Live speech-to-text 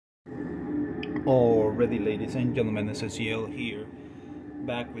Already, ladies and gentlemen, SSEL here,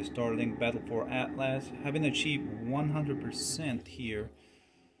 back with Starlink Battle for Atlas, having achieved 100% here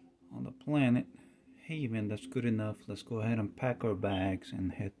on the planet. Hey man, that's good enough. Let's go ahead and pack our bags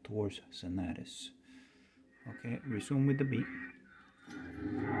and head towards Sonatus. Okay, resume with the beat.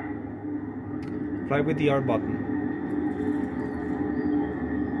 Fly with the R button.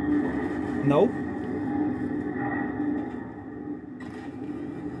 Nope.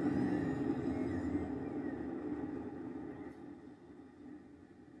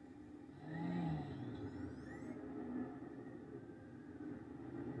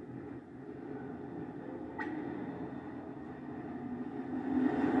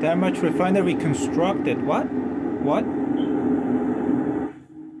 That much refinery constructed. What? What?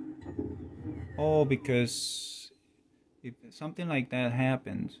 Oh, because if something like that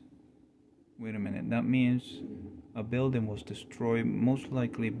happens, wait a minute, that means a building was destroyed, most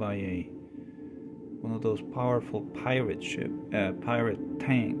likely by one of those powerful pirate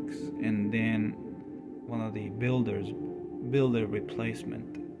tanks, and then one of the builder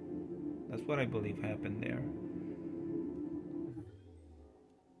replacement. That's what I believe happened there.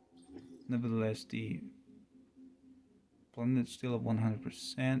 Nevertheless, the planet's still at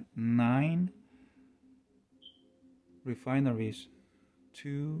 100%. 9 refineries,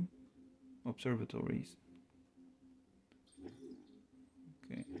 2 observatories.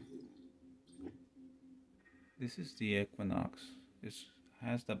 Okay. This is the Equinox. This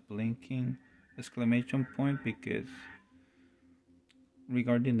has the blinking exclamation point because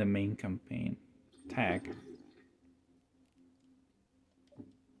regarding the main campaign tag.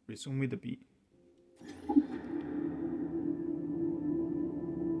 Resume with the beat.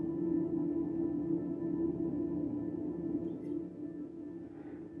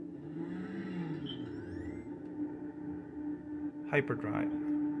 Hyperdrive.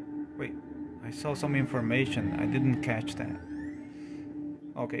 Wait, I saw some information. I didn't catch that.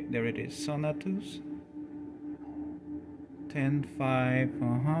 Okay, there it is. Sonatus.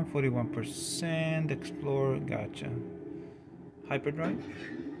 10.5. 41%. Explore. Gotcha. Hyperdrive.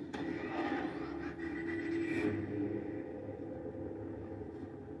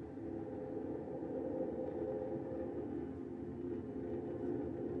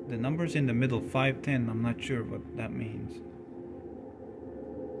 The numbers in the middle, 510, I'm not sure what that means.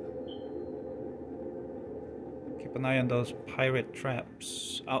 Keep an eye on those pirate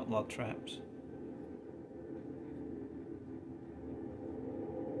traps, outlaw traps.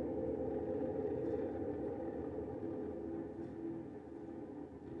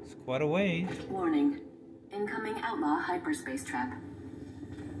 It's quite a ways. Warning, incoming outlaw hyperspace trap.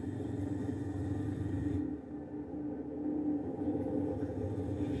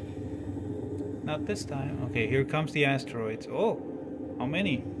 Not this time. Okay, here comes the asteroids. Oh, how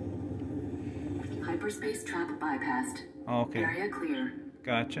many? Hyperspace trap bypassed. Okay. Area clear.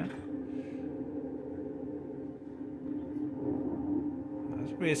 Gotcha.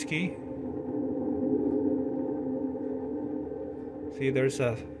 That's risky. See, there's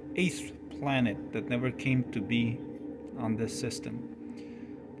a 8th planet that never came to be on this system.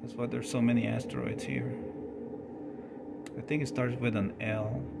 That's why there's so many asteroids here. I think it starts with an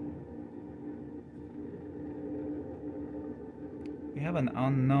L. We have an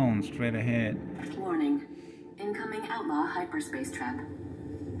unknown straight ahead. Warning, incoming outlaw hyperspace trap.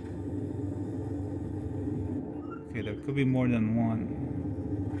 Okay, there could be more than one.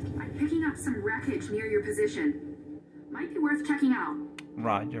 I'm picking up some wreckage near your position. Might be worth checking out.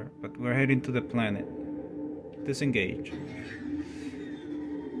 Roger, but we're heading to the planet. Disengage.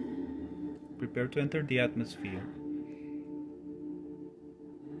 Prepare to enter the atmosphere.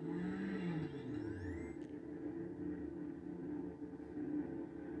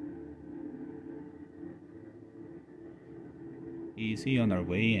 Easy on our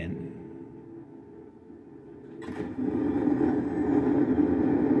way in.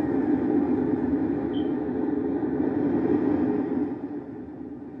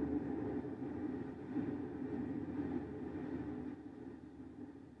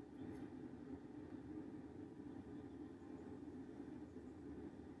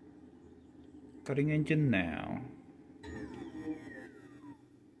 Cutting engine now.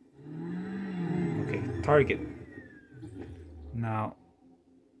 Okay, target. Now,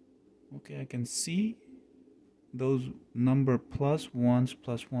 okay, I can see those number +1s,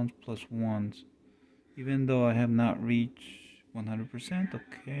 +1s, +1s, even though I have not reached 100%.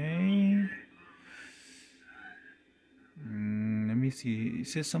 Okay. Let me see. It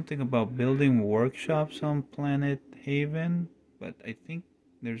says something about building workshops on Planet Haven, but I think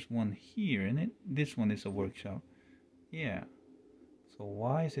there's one here, isn't it? This one is a workshop. Yeah. So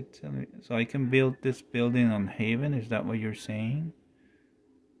why is it telling me? So I can build this building on Haven? Is that what you're saying?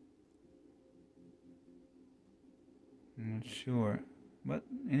 I'm not sure. But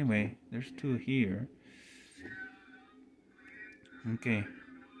anyway, there's two here. Okay.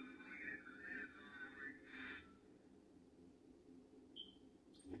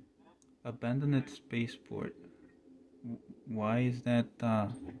 Abandoned Spaceport. Why is that?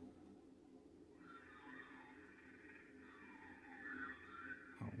 Oh,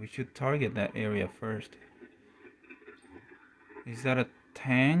 we should target that area first. Is that a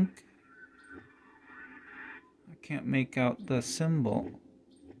tank? I can't make out the symbol.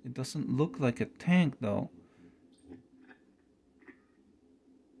 It doesn't look like a tank though.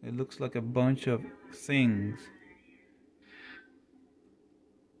 It looks like a bunch of things.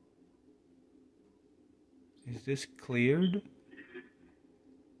 Is this cleared?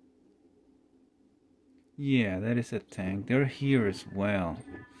 Yeah, that is a tank. They're here as well.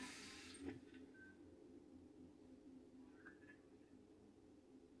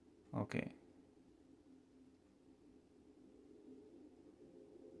 Okay.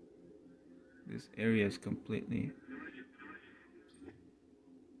 This area is completely...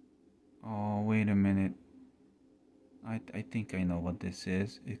 Oh, wait a minute. I think I know what this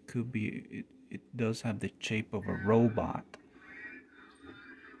is. It could be... It does have the shape of a robot.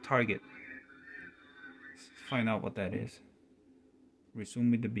 Target. Let's find out what that is.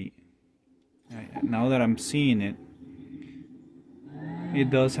 Resume with the beat. Now that I'm seeing it, it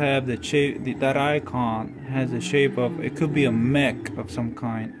does have the shape. That icon has the shape of... It could be a mech of some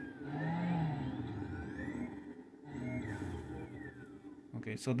kind.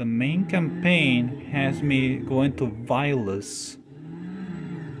 Okay, so the main campaign has me going to Vilus.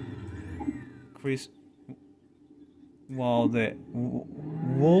 While the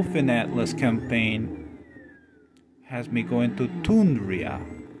Wolf in Atlas campaign has me going to Tundria.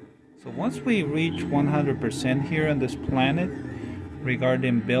 So once we reach 100% here on this planet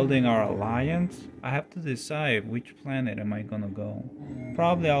regarding building our alliance, I have to decide which planet am I gonna go.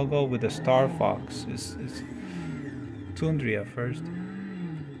 Probably I'll go with the Star Fox. It's Tundria first.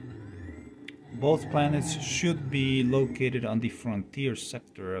 Both planets should be located on the frontier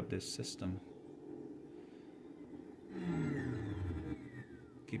sector of this system.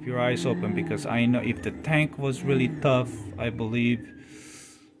 Keep your eyes open, because I know if the tank was really tough, I believe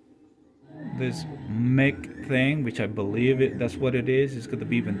this mech thing, which I believe that's what it is going to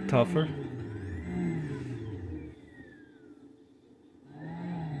be even tougher.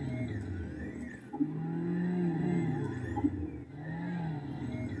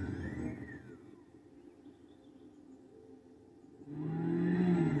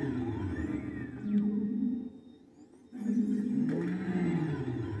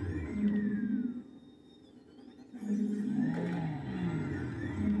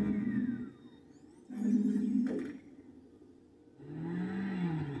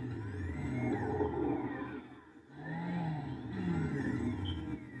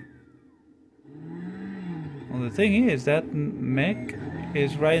 The thing is, that mech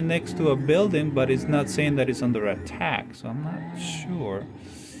is right next to a building, but it's not saying that it's under attack, so I'm not sure.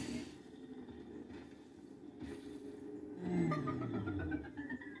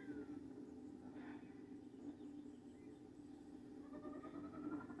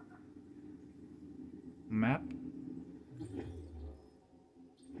 Map?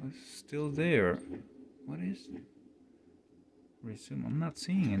 It's still there. What is it? Resume. I'm not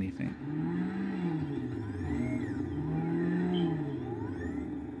seeing anything.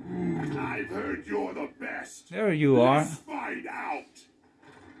 I've heard you're the best. There you are. Let's find out.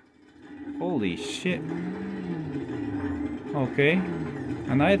 Holy shit. Okay.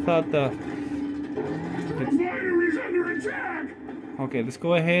 And I thought the Refinery's under attack. Okay, let's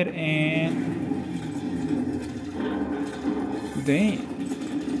go ahead and... Dang.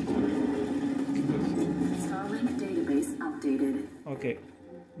 Starlink database updated. Okay,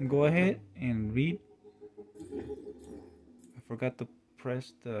 go ahead and read. I forgot to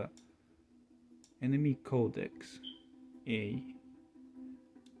press the enemy codex. A.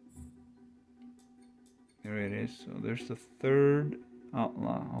 There it is. So there's the third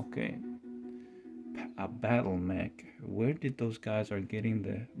outlaw. Okay. A battle mech. Where did those guys are getting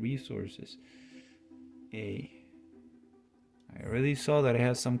the resources? A. I already saw that it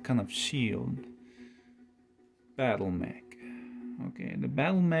has some kind of shield. Battle mech. Okay, the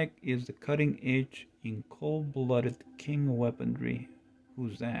battle mech is the cutting edge in cold-blooded king weaponry.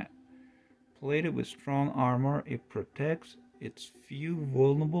 Who's that? Plated with strong armor, it protects its few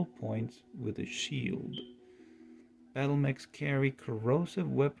vulnerable points with a shield. Battle mechs carry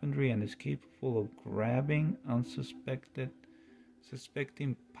corrosive weaponry and is capable of grabbing unsuspected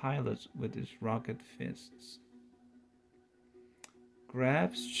suspecting pilots with his rocket fists.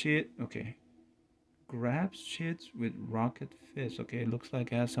 Grabs shit. Okay. Grabs shits with rocket fists. Okay, it looks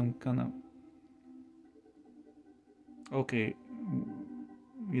like it has some kind of. Okay.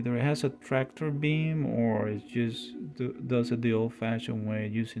 Either it has a tractor beam or it just does it the old-fashioned way,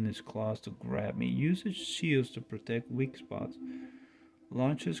 using its claws to grab me. Uses shields to protect weak spots.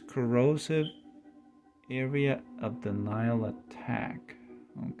 Launches corrosive area of denial attack.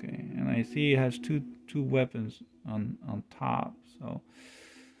 Okay, and I see it has two weapons on top. So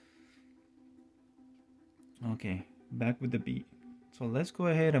okay, back with the beat. So let's go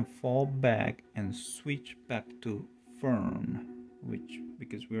ahead and fall back and switch back to Fern,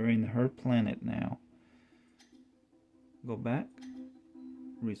 because we're in her planet now. Go back,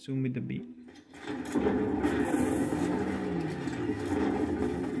 resume with the beat.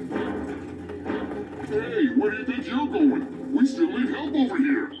 Hey, where do you think you're going? We still need help over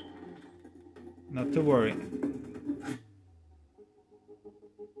here. Not to worry.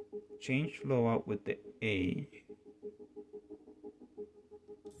 Change flow out with the A.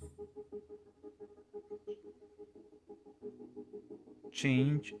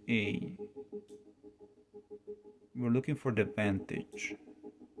 Change A. We're looking for the Vantage.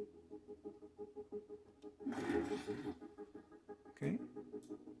 Okay.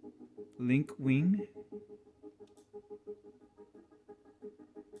 Link wing.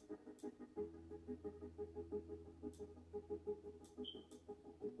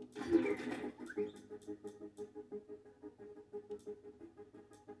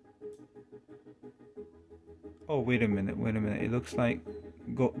 Oh, wait a minute. It looks like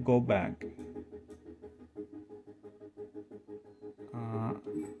go back.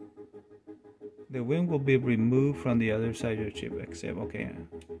 The wing will be removed from the other side of the ship, except okay.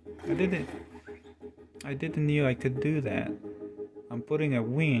 I didn't know I could do that. I'm putting a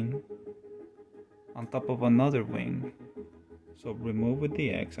wing on top of another wing. So remove with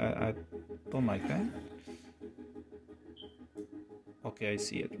the X. I don't like that. Okay, I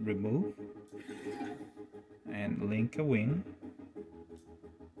see it. Remove. And link a wing.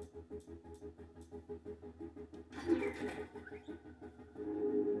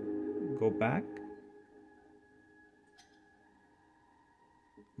 Go back.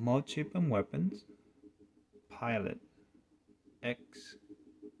 Mod ship and weapons. Pilot. X.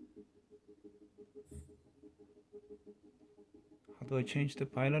 How do I change the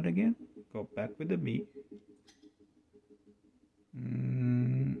pilot again? Go back with the B.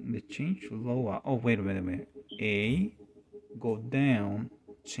 The change lower. Oh, wait a minute. A. Go down.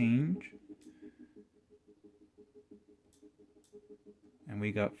 Change. And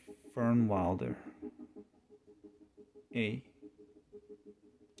we got Fern Wilder. A.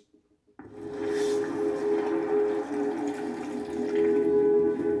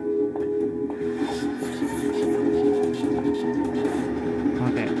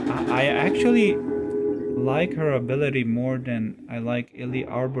 Okay, I actually like her ability more than I like Illy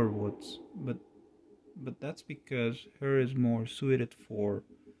Arborwood's, but that's because her is more suited for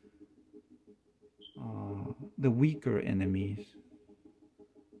the weaker enemies.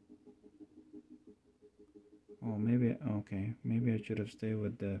 Oh, maybe I should have stayed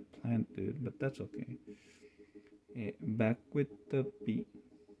with the plant dude, but that's okay. Back with the B.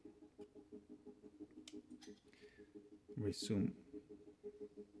 Resume.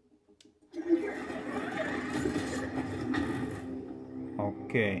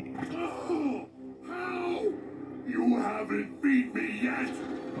 Okay. How? You haven't beat me yet.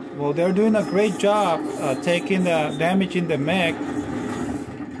 Well, they're doing a great job taking the damage in the mech. Help!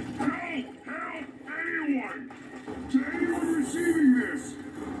 Anyone! To anyone receiving this,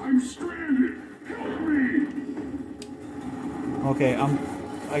 I'm stranded. Help me! Okay,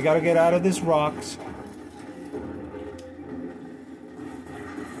 I gotta get out of these rocks.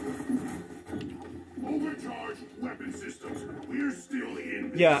 Overcharged weapon systems. We're still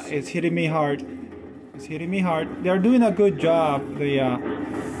in this. Yeah, it's hitting me hard. It's hitting me hard. They're doing a good job.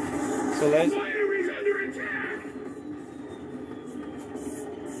 So let's. Fire's under attack.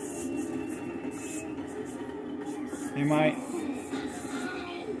 Am I?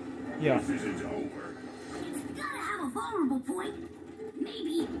 Yeah. This isn't over. It's gotta have a vulnerable point.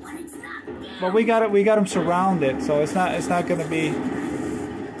 Maybe, but it's not down. But we got them surrounded, so it's not gonna be.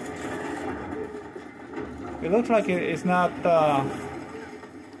 It looks like it's not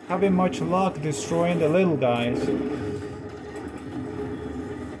having much luck destroying the little guys. No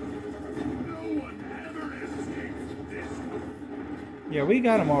one ever escapes this. Yeah, we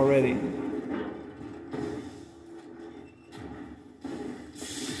got them already.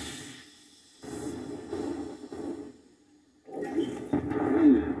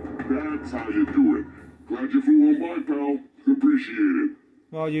 That's how you do it. Glad you flew on by, pal. Appreciate it.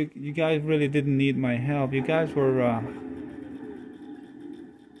 Well, you guys really didn't need my help. You guys were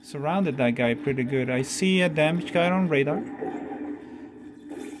surrounded that guy pretty good. I see a damaged guy on radar.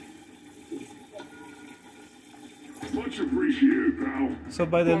 Much appreciated, pal. So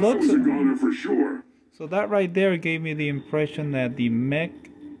by the Thought I looks was a of, goner for sure. so that right there gave me the impression that the mech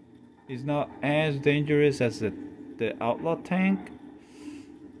is not as dangerous as the Outlaw tank,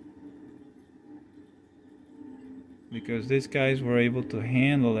 because these guys were able to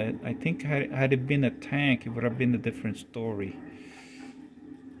handle it. I think had it been a tank, it would have been a different story.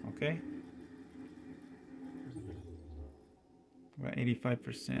 Okay, we're at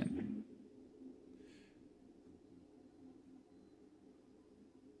 85%.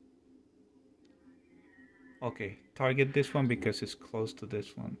 Okay, target this one because it's close to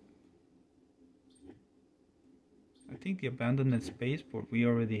this one. I think the Abandoned Spaceport we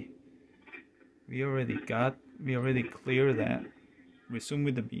already cleared that. Resume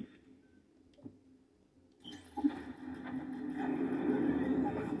with the beat.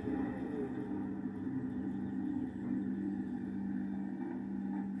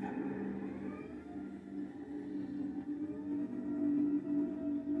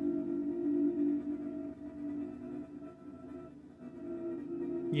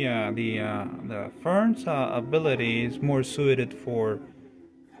 Yeah, the Fern's ability is more suited for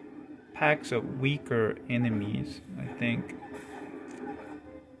packs of weaker enemies, I think.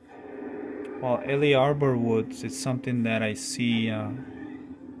 While Ellie Arbor Woods is something that I see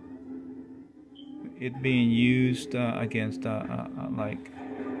it being used against like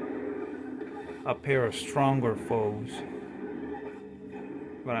a pair of stronger foes.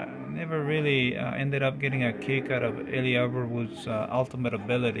 But I never really ended up getting a kick out of Ellie Arbor-Wood's ultimate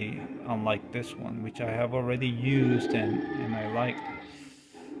ability, unlike this one, which I have already used and I liked.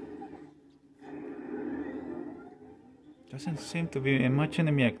 Doesn't seem to be much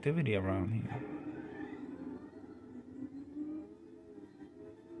enemy activity around here.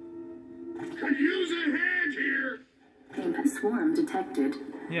 Could use a hand here. Pink swarm detected.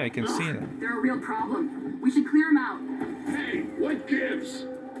 Yeah, I can see them. They're a real problem. We should clear them out. Hey, what gives?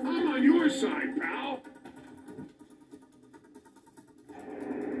 I'm on your side, pal.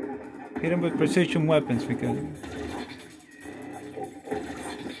 Hit them with precision weapons because...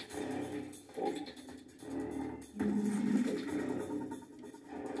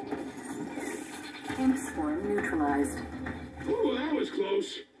 Pink swarm neutralized. Oh, that was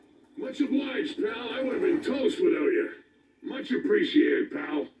close. Much obliged, pal. I would have been toast without you. Much appreciated,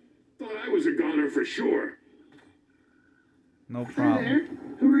 pal. Thought I was a goner for sure. No Hi problem. there.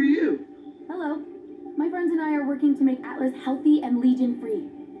 Who are you? Hello. My friends and I are working to make Atlas healthy and Legion free.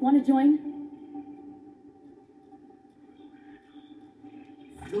 Want to join?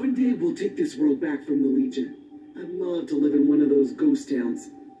 One day we'll take this world back from the Legion. I'd love to live in one of those ghost towns.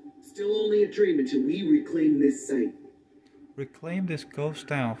 Still only a dream until we reclaim this site. Reclaim this ghost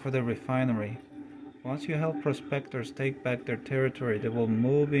town for the refinery. Once you help prospectors take back their territory, they will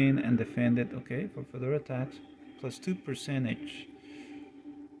move in and defend it. Okay, for further attacks. Plus 2%.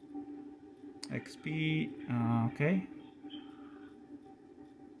 XP, okay.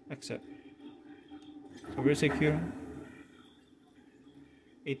 Accept. So we're secure.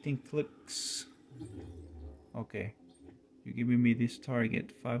 18 clicks. Okay. You're giving me this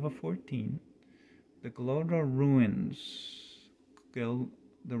target. 5 of 14. The Geldglow Ruins.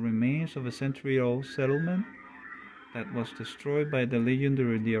 The remains of a century-old settlement that was destroyed by the Legion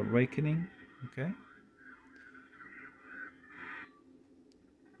during the Awakening. Okay.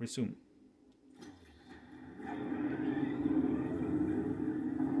 Resume.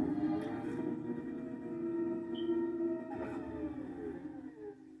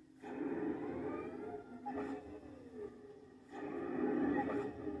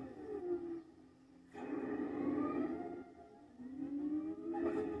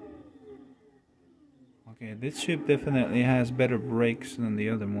 Okay, this ship definitely has better brakes than the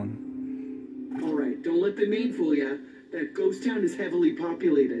other one. Alright, don't let the name fool ya. That ghost town is heavily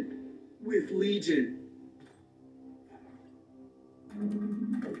populated. With Legion.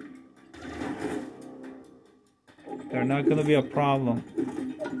 They're not gonna be a problem.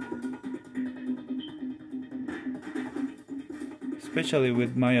 Especially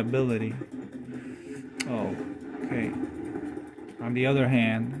with my ability. Oh, okay. On the other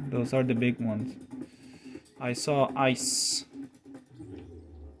hand, those are the big ones. I saw ice.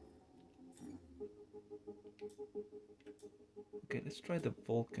 Okay, let's try the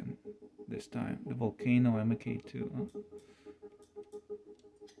Vulcan this time. The Volcano MK2. Huh?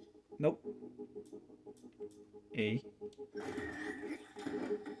 Nope. A.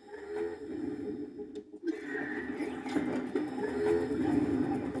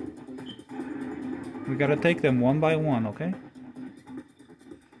 gotta take them one by one, okay?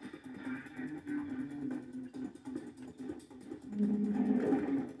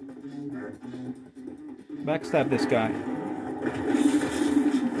 Backstab this guy.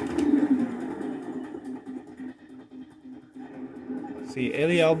 See,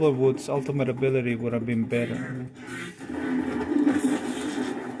 Ellie Alberwood's ultimate ability would have been better.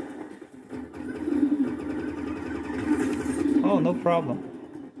 Oh, no problem.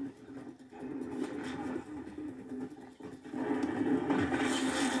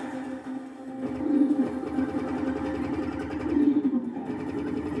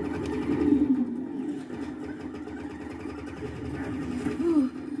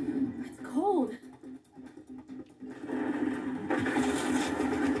 It's cold.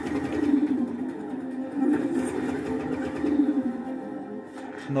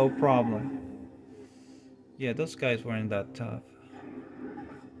 No problem. Yeah, those guys weren't that tough.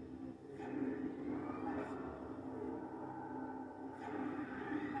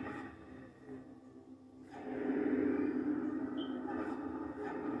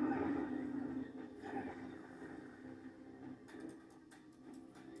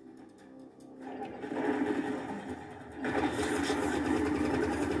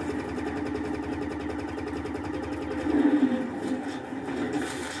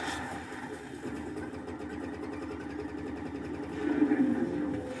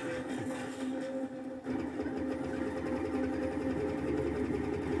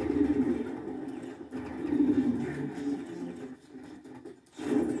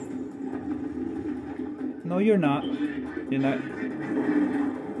 No, you're not. You're not.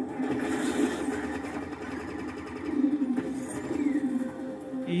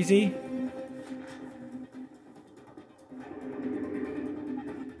 Easy.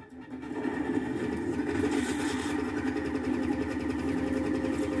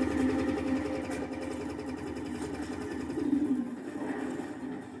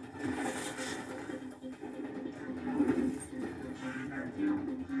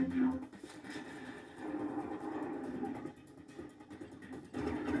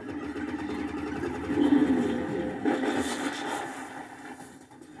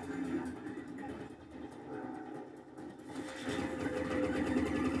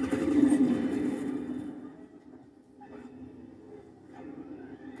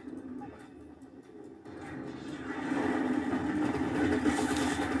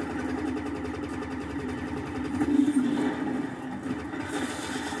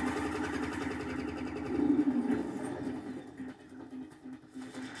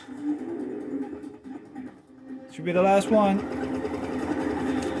 Should be the last one.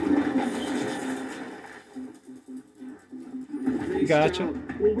 Nice Gotcha. job.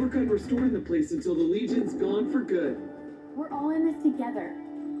 We'll work on restoring the place until the Legion's gone for good. We're all in this together.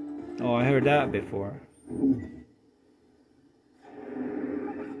 Oh, I heard that before.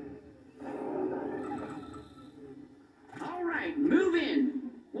 All right, move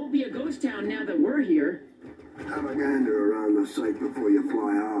in. Won't be a ghost town now that we're here. Have a gander around the site before you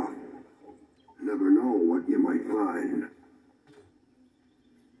fly off. Never know what you might find.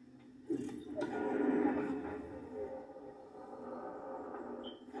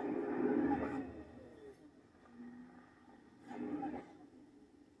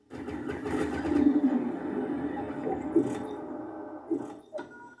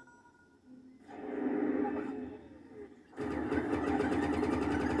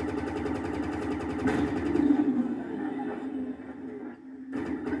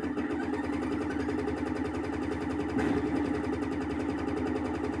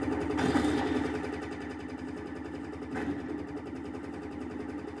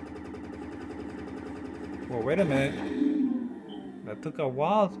 Well, wait a minute. That took a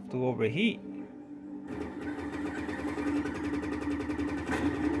while to overheat.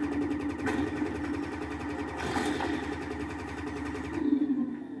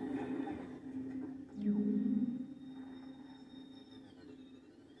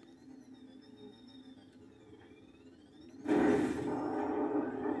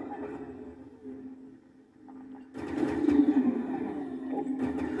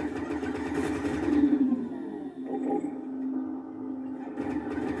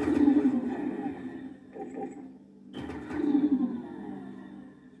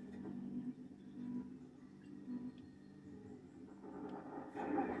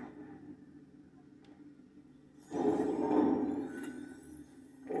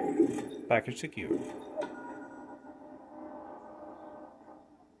 Package secure.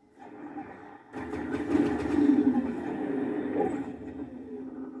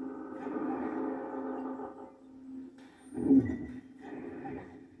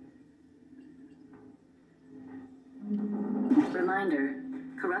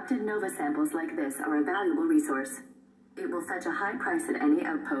 Corrupted Nova samples like this are a valuable resource. It will fetch a high price at any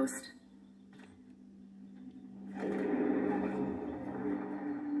outpost.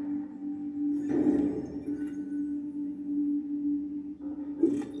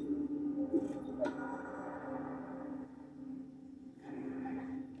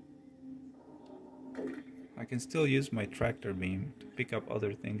 I can still use my tractor beam to pick up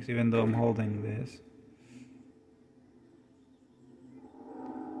other things, even though I'm holding this.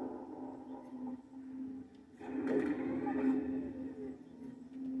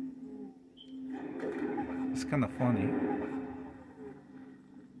 It's kind of funny.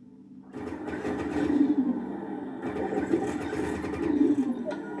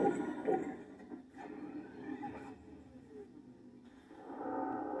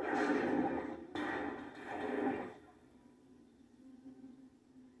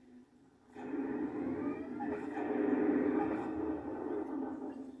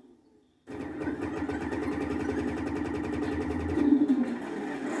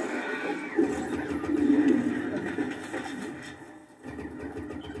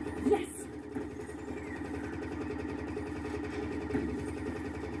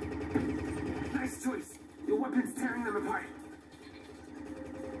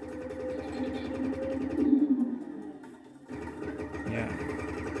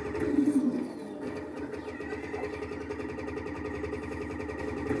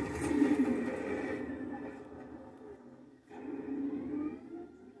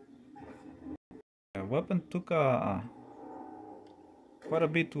 Weapon took quite a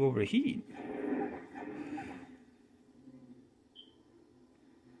bit to overheat.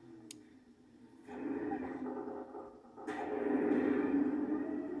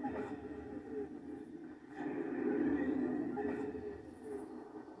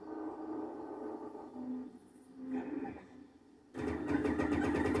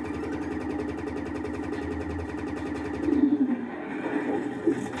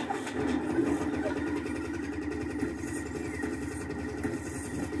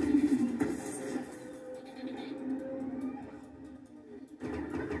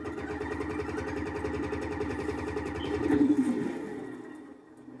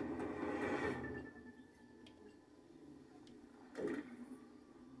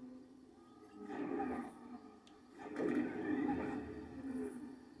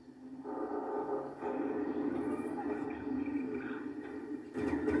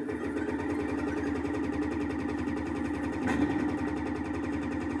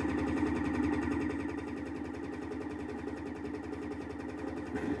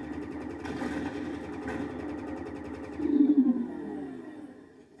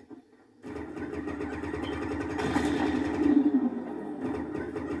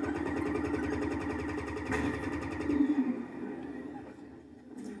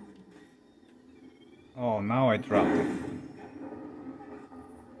 Oh, now I dropped it.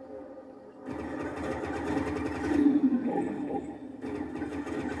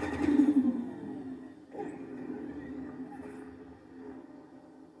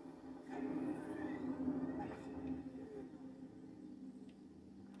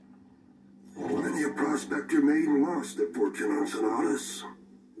 Many a prospector made and lost their fortune on Sonatus.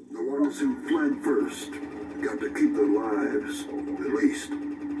 The ones who fled first got to keep their lives, at least.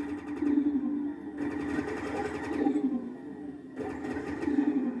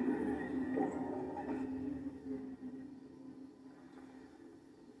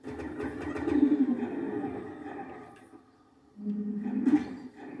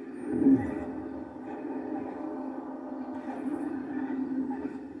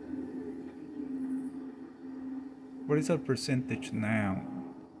 What is our percentage now?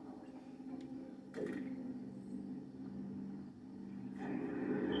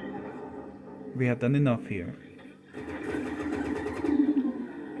 We have done enough here.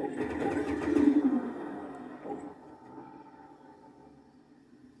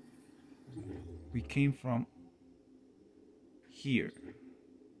 We came from here.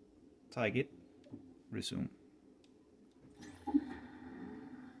 Tag it. Resume.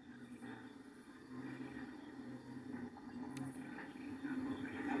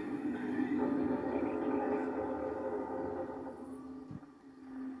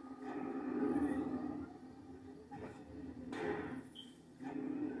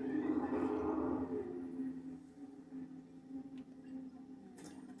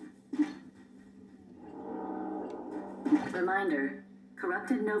 Reminder,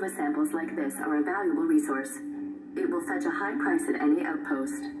 corrupted Nova samples like this are a valuable resource. It will fetch a high price at any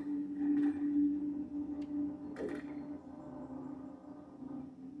outpost.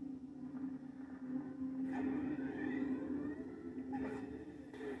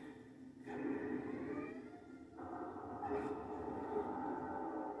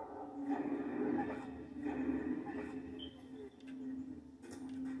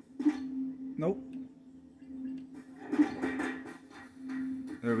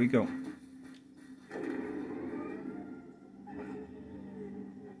 we go.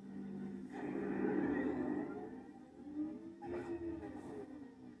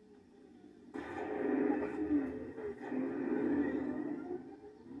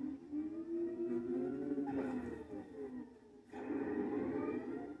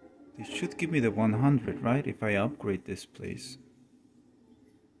 It should give me the 100, right? If I upgrade this place.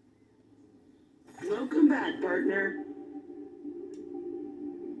 Welcome back, partner.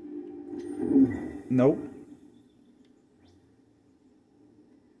 Nope.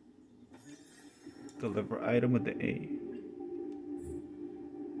 Deliver item with the A.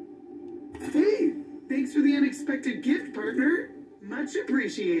 Hey, thanks for the unexpected gift, partner. Much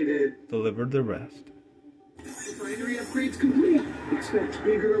appreciated. Deliver the rest. Refinery upgrades complete. Expect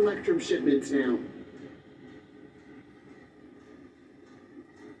bigger Electrum shipments now.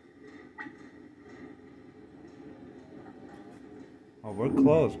 Oh, we're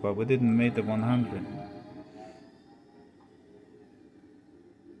close, but we didn't make the 100.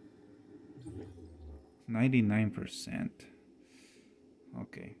 %.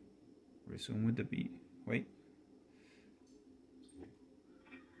 Okay. Resume with the B. Wait.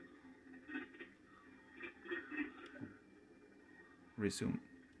 Resume.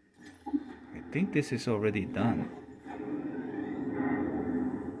 I think this is already done.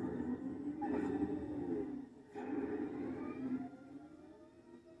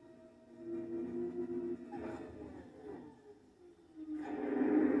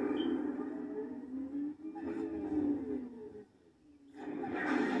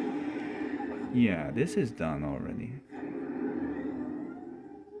 Yeah, this is done already.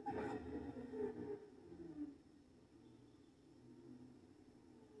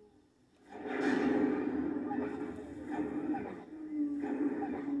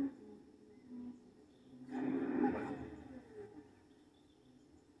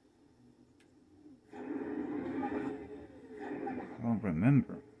 I don't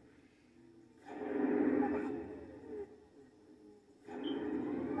remember.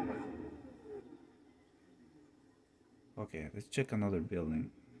 Okay, let's check another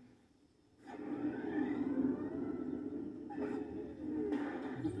building.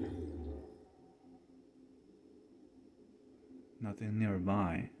 Nothing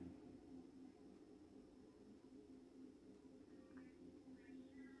nearby.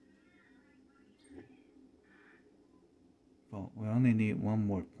 Well, we only need one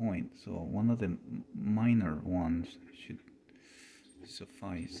more point, so one of the minor ones should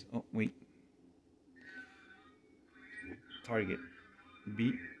suffice. Oh, wait. Target.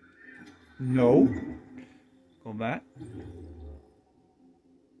 B. No. Go back.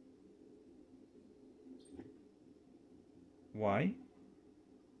 Y.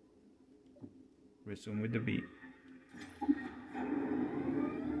 Resume with the B.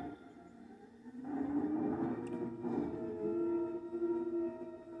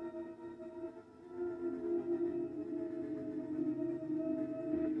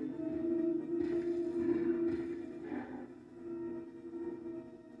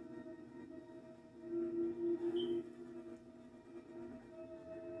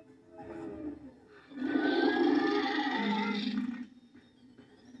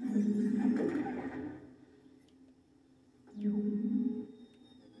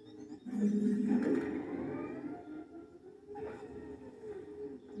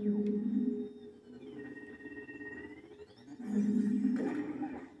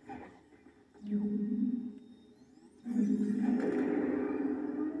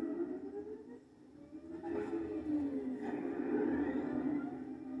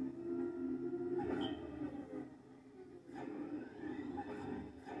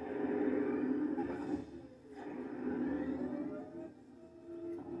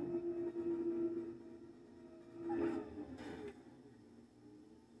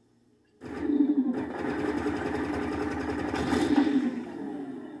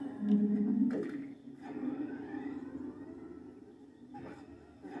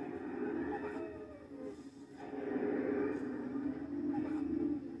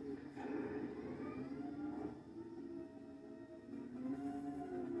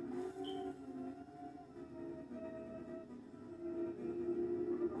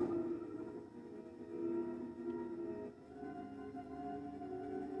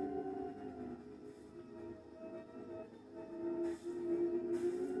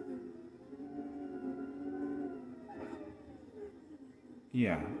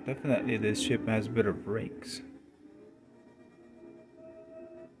 Yeah, definitely this ship has better brakes.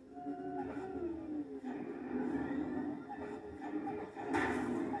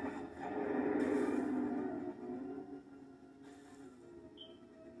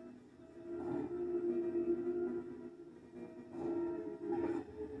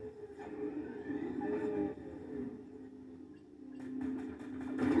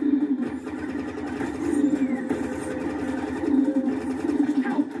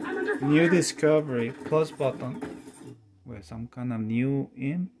 New discovery. Plus button. With some kind of new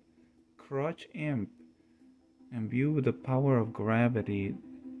imp. Crutch imp. Imbue with the power of gravity.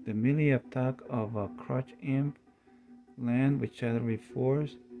 The melee attack of a crutch imp land with shadowy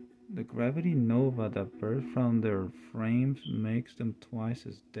force. The gravity nova that bursts from their frames makes them twice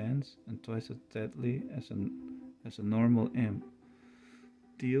as dense and twice as deadly as a normal imp.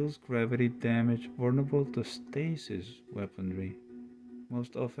 Deals gravity damage vulnerable to stasis weaponry.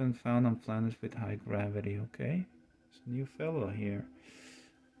 Most often found on planets with high gravity. Okay, it's a new fellow here.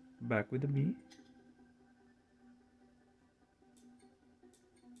 Back with the B.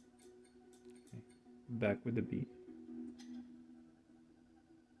 Okay. Back with the B.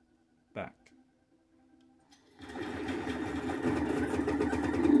 Back.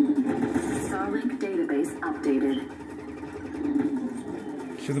 Starlink database updated.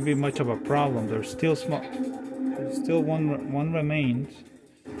 Shouldn't be much of a problem. There's still small. There's still one remains.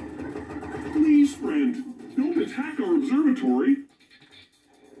 Please, friend, don't attack our observatory.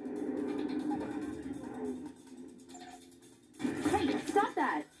 Hey, stop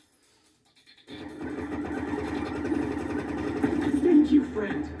that! Thank you,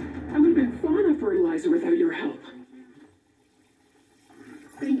 friend. I would have been fauna fertilizer without your help.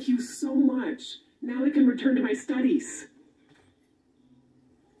 Thank you so much. Now I can return to my studies.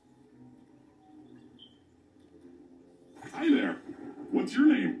 Hi there. What's your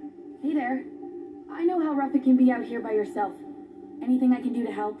name? Hey there. I know how rough it can be out here by yourself. Anything I can do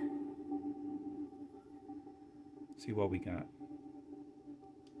to help? See what we got.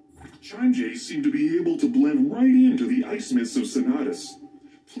 Chimejay seem to be able to blend right into the ice myths of Sonatus.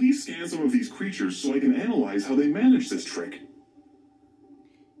 Please scan some of these creatures so I can analyze how they manage this trick.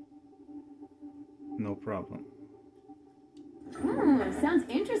 No problem. Sounds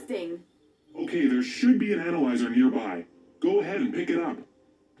interesting. Okay, there should be an analyzer nearby. Go ahead and pick it up.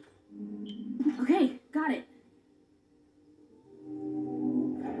 Okay, got it.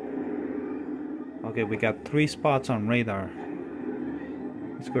 Okay, we got 3 spots on radar.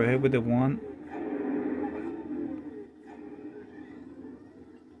 Let's go ahead with the one.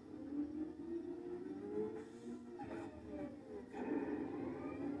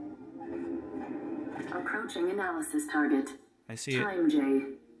 Approaching analysis target. I see it.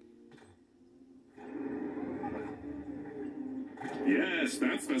 Chimejay. Yes,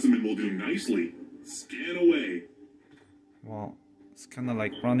 that specimen will do nicely. Scan away. Well, it's kind of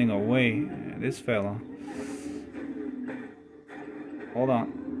like running away. This fella. Hold on.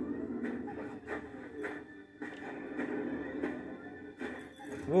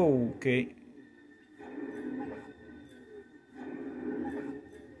 Whoa, okay.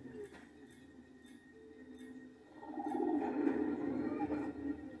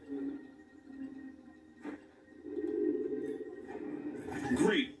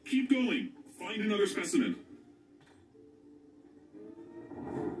 Great, keep going. Find another specimen.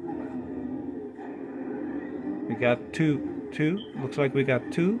 We got two. Looks like we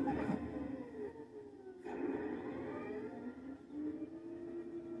got 2.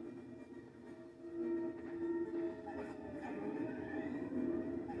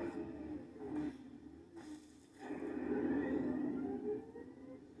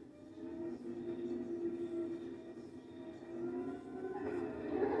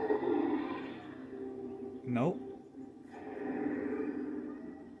 Nope.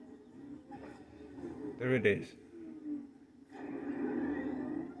 There it is.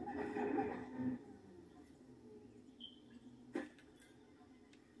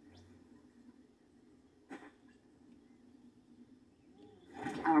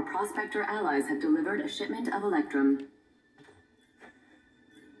 Our Prospector allies have delivered a shipment of Electrum.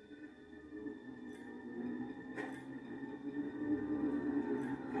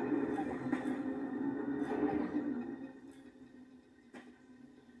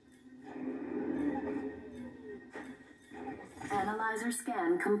 Analyzer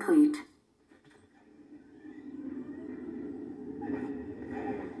scan complete.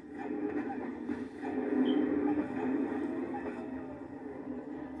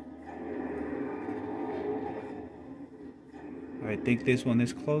 I think this one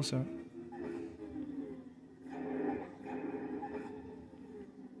is closer.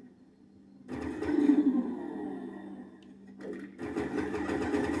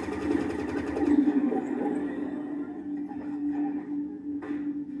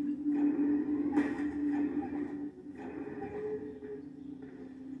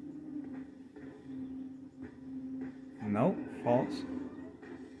 Nope, false.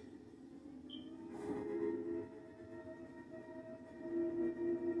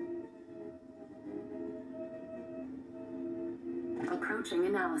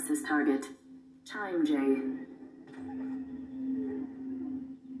 Approaching analysis target. Chimejay.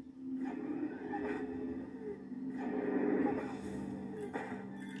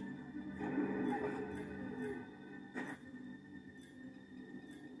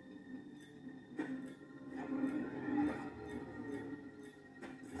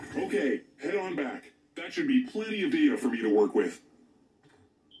 Okay, head on back. That should be plenty of data for me to work with.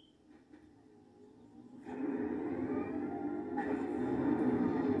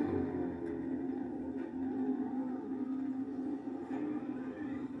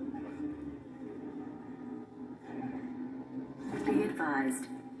 Be advised,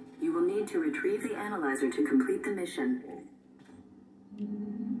 you will need to retrieve the analyzer to complete the mission.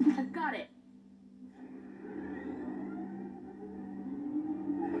 I've got it.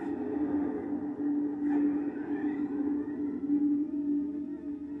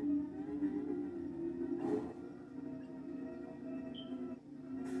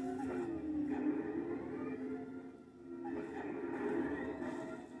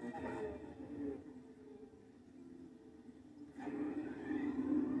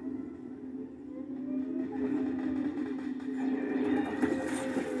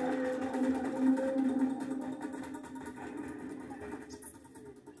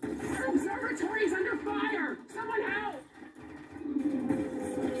 Observatory's under fire! Someone help!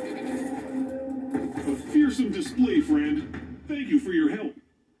 A fearsome display, friend. Thank you for your help.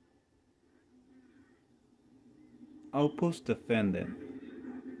 Outpost defended.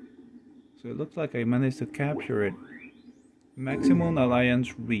 So it looks like I managed to capture it. Maximum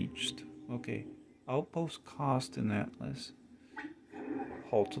alliance reached. Okay. Outpost cost in Atlas.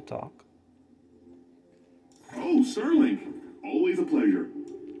 Hold to talk. Oh, Starlink. Always a pleasure.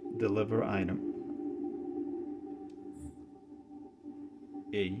 Deliver item.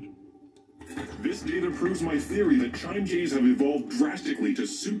 A. This data proves my theory that Chimejays have evolved drastically to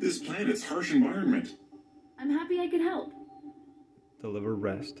suit this planet's harsh environment. I'm happy I could help. Deliver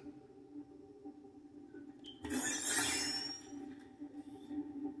rest.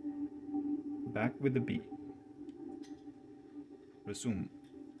 Back with the B. Resume.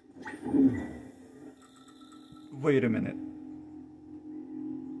 Wait a minute.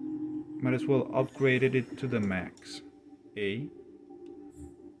 Might as well upgraded it to the max. A.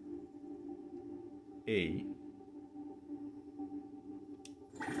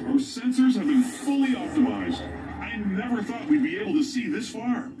 Our sensors have been fully optimized. I never thought we'd be able to see this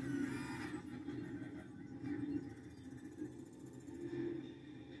far.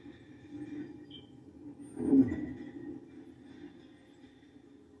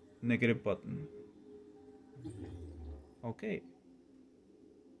 Negative button. Okay.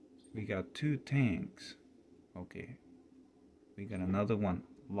 We got 2 tanks. Okay. We got another one.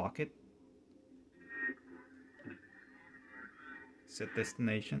 Lock it. Set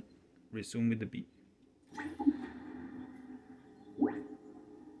destination. Resume with the B.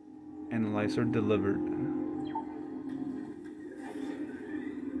 Analyzer delivered.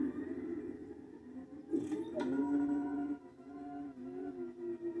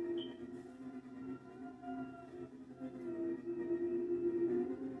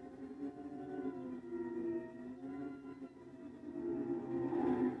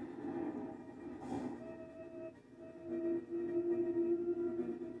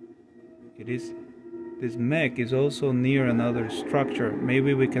 This mech is also near another structure.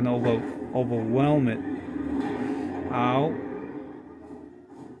 Maybe we can overwhelm it. Ow.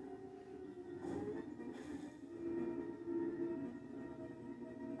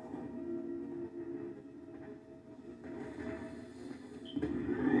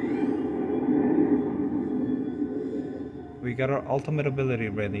 We got our ultimate ability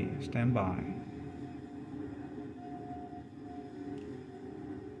ready. Stand by.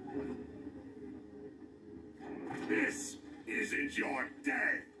 This isn't your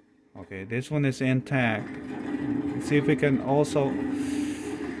day. Okay, this one is intact. Let's see if we can also...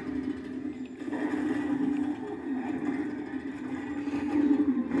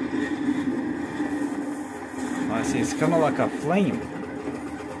 I see, it's kind of like a flame.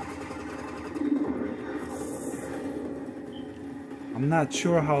 I'm not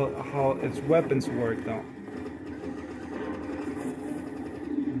sure how its weapons work though.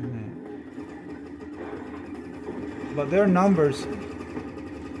 But their numbers.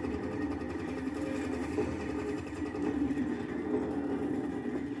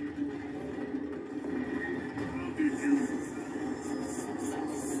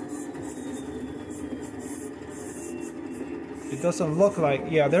 It doesn't look like,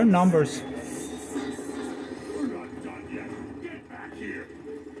 yeah, their numbers. We're not done yet. Get back here.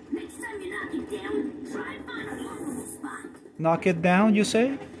 Next time you knock it down, try and find a walkable spot. knock it down, you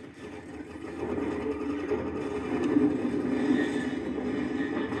say?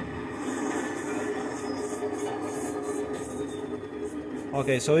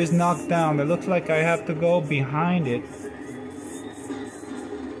 Okay, so it's knocked down. It looks like I have to go behind it.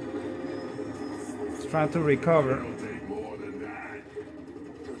 It's trying to recover. It'll take more than that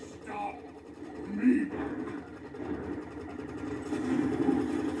to stop me.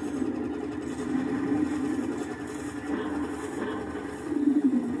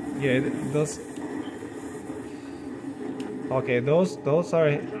 Yeah, those. Okay, those are.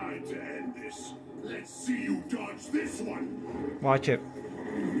 Time to end this. Let's see you dodge this one. Watch it.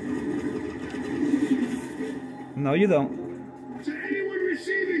 No, you don't. To anyone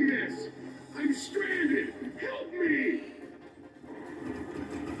receiving this, I'm stranded. Help me.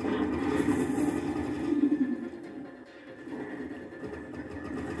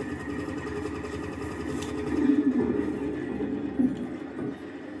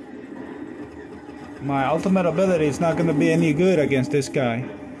 My ultimate ability is not going to be any good against this guy.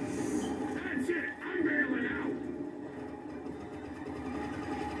 That's it. I'm bailing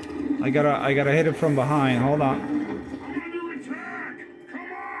out. I gotta hit it from behind. Hold on. I'm under attack.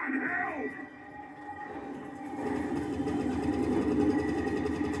 Come on, help.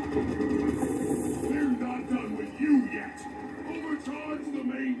 They're not done with you yet. Overcharge the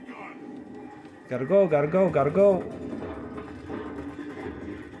main gun. Gotta go, gotta go, gotta go.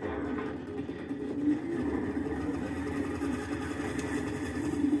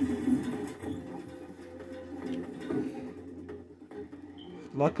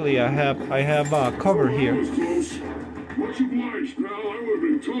 Luckily, I have cover here. That was close. Much obliged, pal. I would have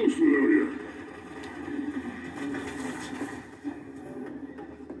been toast without you.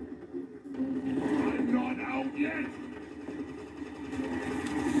 I'm not out yet.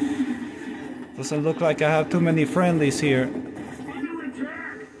 Doesn't look like I have too many friendlies here. Under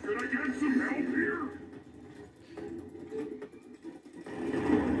attack. Can I get some help here?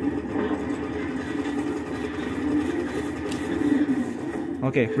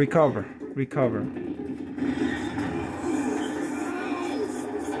 Okay, recover, recover.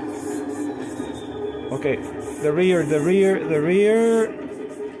 Okay, the rear. Ooh,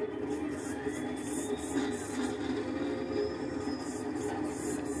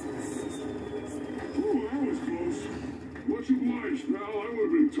 that was close. Much obliged, pal. I would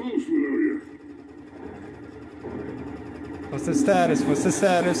have been toast without you. What's the status? What's the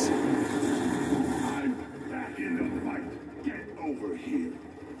status? I'm back in the fight. Get over here.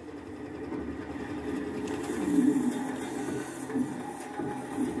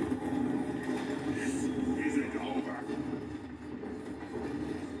 Is it over?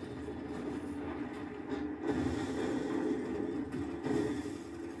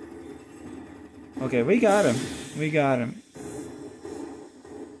 Okay, we got him. We got him.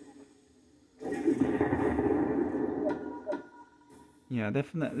 Yeah,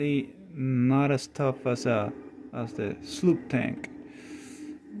 definitely not as tough as the Sloop Tank.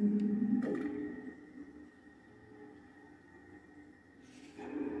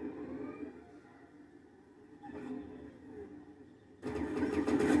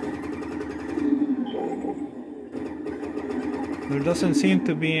 There doesn't seem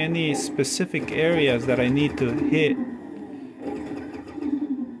to be any specific areas that I need to hit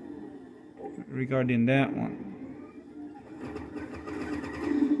regarding that one.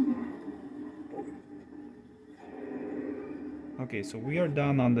 Okay, so we are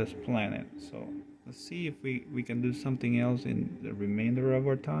done on this planet, so let's see if we can do something else in the remainder of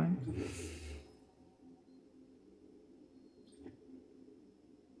our time.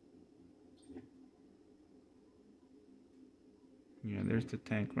 Yeah, there's the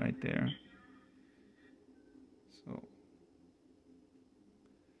tank right there. So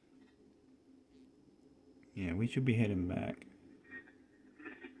yeah, we should be heading back.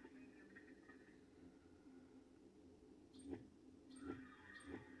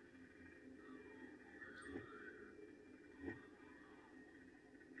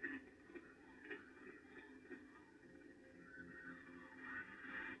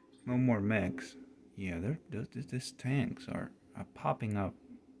 No more mechs. Yeah, these tanks are popping up.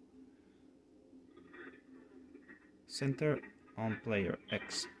 Center on player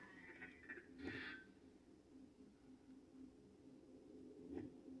X.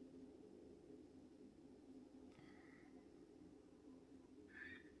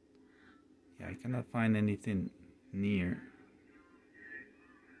 Yeah, I cannot find anything near.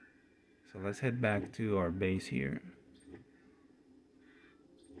 So let's head back to our base here.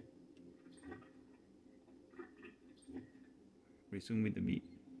 Resume with the beat.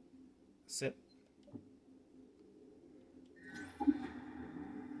 Set.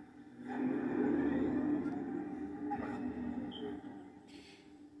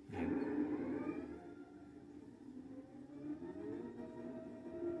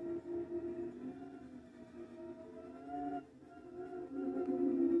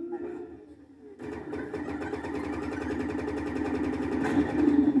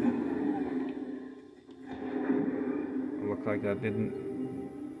 like I didn't.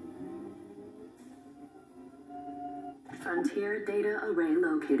 Frontier data array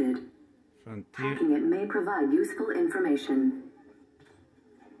located. Frontier. Hacking it may provide useful information.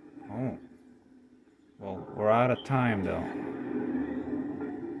 Oh. Well, we're out of time though.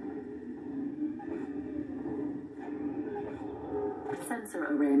 Sensor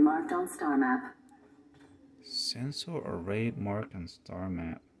array marked on star map. Sensor array marked on star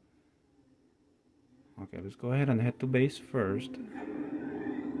map. Okay, let's go ahead and head to base first.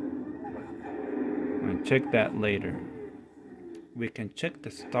 And check that later. We can check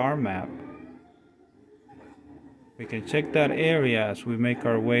the star map. We can check that area as we make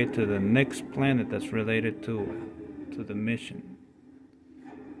our way to the next planet that's related to the mission.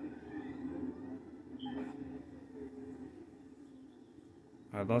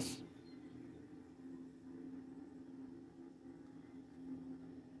 I lost.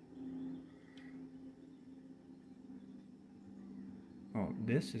 Oh,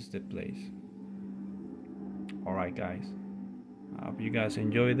 this is the place. Alright guys, I hope you guys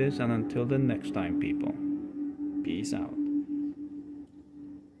enjoy this, and until the next time people, peace out.